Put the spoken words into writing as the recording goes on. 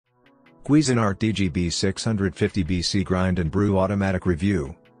Cuisinart DGB-650BC Grind and Brew Automatic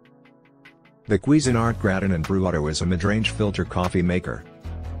Review. The Cuisinart Grind and Brew Auto is a mid-range filter coffee maker.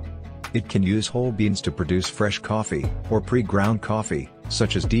 It can use whole beans to produce fresh coffee, or pre-ground coffee,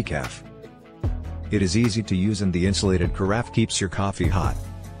 such as decaf. It is easy to use and the insulated carafe keeps your coffee hot.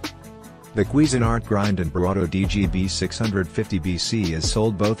 The Cuisinart Grind and Brew Auto DGB-650BC is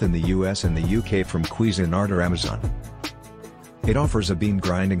sold both in the US and the UK from Cuisinart or Amazon. It offers a bean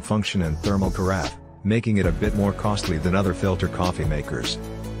grinding function and thermal carafe, making it a bit more costly than other filter coffee makers.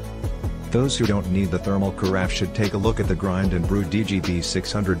 Those who don't need the thermal carafe should take a look at the Grind and Brew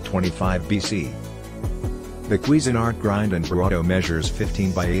DGB-625BC. The Cuisinart Grind and Brew Auto measures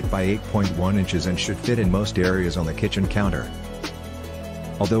 15 by 8 by 8.1 inches and should fit in most areas on the kitchen counter.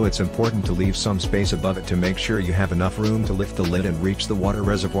 Although it's important to leave some space above it to make sure you have enough room to lift the lid and reach the water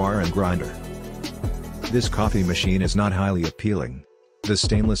reservoir and grinder. This coffee machine is not highly appealing. The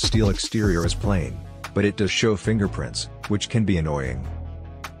stainless steel exterior is plain, but it does show fingerprints, which can be annoying.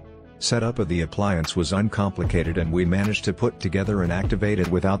 Setup of the appliance was uncomplicated and we managed to put together and activate it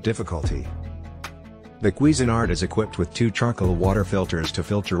without difficulty. The Cuisinart is equipped with 2 charcoal water filters to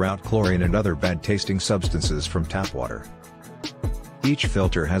filter out chlorine and other bad-tasting substances from tap water. Each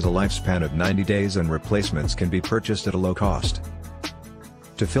filter has a lifespan of 90 days and replacements can be purchased at a low cost.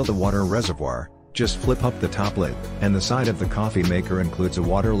 To fill the water reservoir, just flip up the top lid, and the side of the coffee maker includes a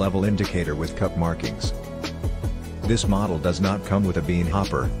water level indicator with cup markings. This model does not come with a bean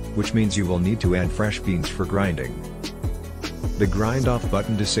hopper, which means you will need to add fresh beans for grinding. The grind off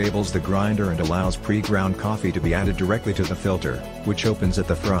button disables the grinder and allows pre-ground coffee to be added directly to the filter, which opens at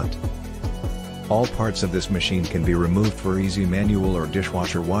the front. All parts of this machine can be removed for easy manual or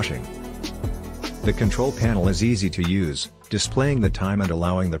dishwasher washing. The control panel is easy to use, displaying the time and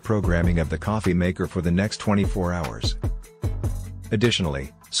allowing the programming of the coffee maker for the next 24 hours.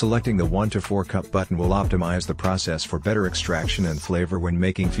 Additionally, selecting the 1 to 4 cup button will optimize the process for better extraction and flavor when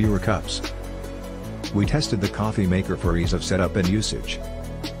making fewer cups. We tested the coffee maker for ease of setup and usage.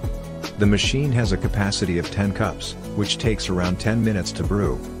 The machine has a capacity of 10 cups, which takes around 10 minutes to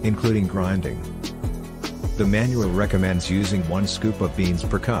brew, including grinding. The manual recommends using 1 scoop of beans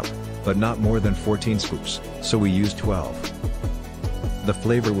per cup, but not more than 14 scoops, so we used 12. The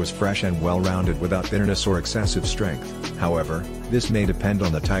flavor was fresh and well-rounded without bitterness or excessive strength, however, this may depend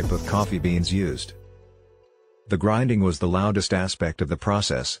on the type of coffee beans used. The grinding was the loudest aspect of the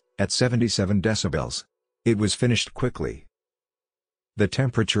process, at 77 decibels. It was finished quickly. The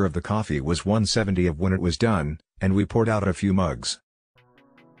temperature of the coffee was 170 of when it was done, and we poured out a few mugs.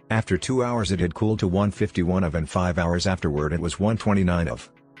 After 2 hours it had cooled to 151 of and 5 hours afterward it was 129 of.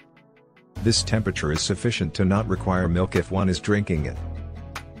 This temperature is sufficient to not require milk if one is drinking it.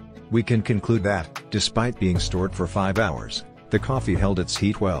 We can conclude that, despite being stored for 5 hours, the coffee held its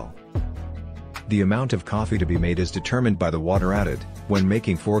heat well. The amount of coffee to be made is determined by the water added. When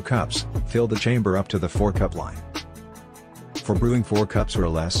making 4 cups, fill the chamber up to the 4-cup line. For brewing 4 cups or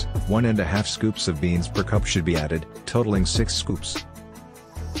less, 1.5 scoops of beans per cup should be added, totaling 6 scoops.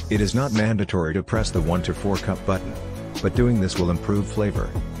 It is not mandatory to press the 1 to 4 cup button, but doing this will improve flavor.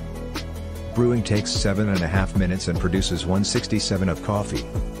 Brewing takes 7.5 minutes and produces 167 of coffee.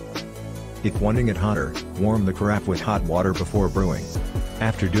 If wanting it hotter, warm the carafe with hot water before brewing.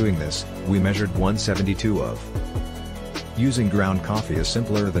 After doing this, we measured 172 of. Using ground coffee is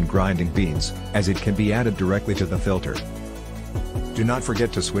simpler than grinding beans, as it can be added directly to the filter. Do not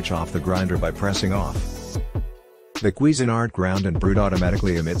forget to switch off the grinder by pressing off. The Cuisinart ground and brewed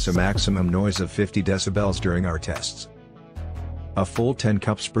automatically emits a maximum noise of 50 decibels during our tests. A full 10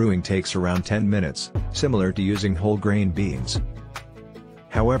 cups brewing takes around 10 minutes, similar to using whole grain beans.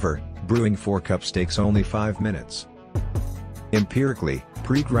 However, brewing 4 cups takes only 5 minutes. Empirically,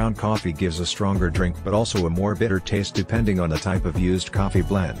 pre-ground coffee gives a stronger drink but also a more bitter taste depending on the type of used coffee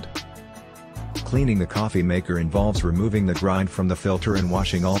blend. Cleaning the coffee maker involves removing the grind from the filter and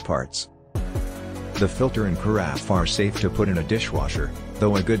washing all parts. The filter and carafe are safe to put in a dishwasher,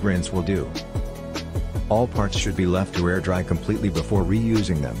 though a good rinse will do. All parts should be left to air dry completely before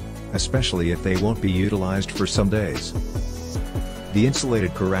reusing them, especially if they won't be utilized for some days. The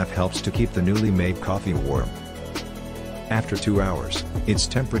insulated carafe helps to keep the newly made coffee warm. After 2 hours, its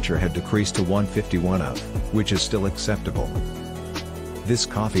temperature had decreased to 151 of, which is still acceptable. This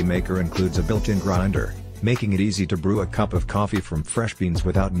coffee maker includes a built-in grinder, making it easy to brew a cup of coffee from fresh beans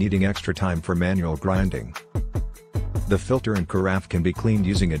without needing extra time for manual grinding. The filter and carafe can be cleaned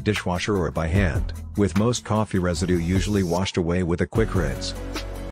using a dishwasher or by hand, with most coffee residue usually washed away with a quick rinse.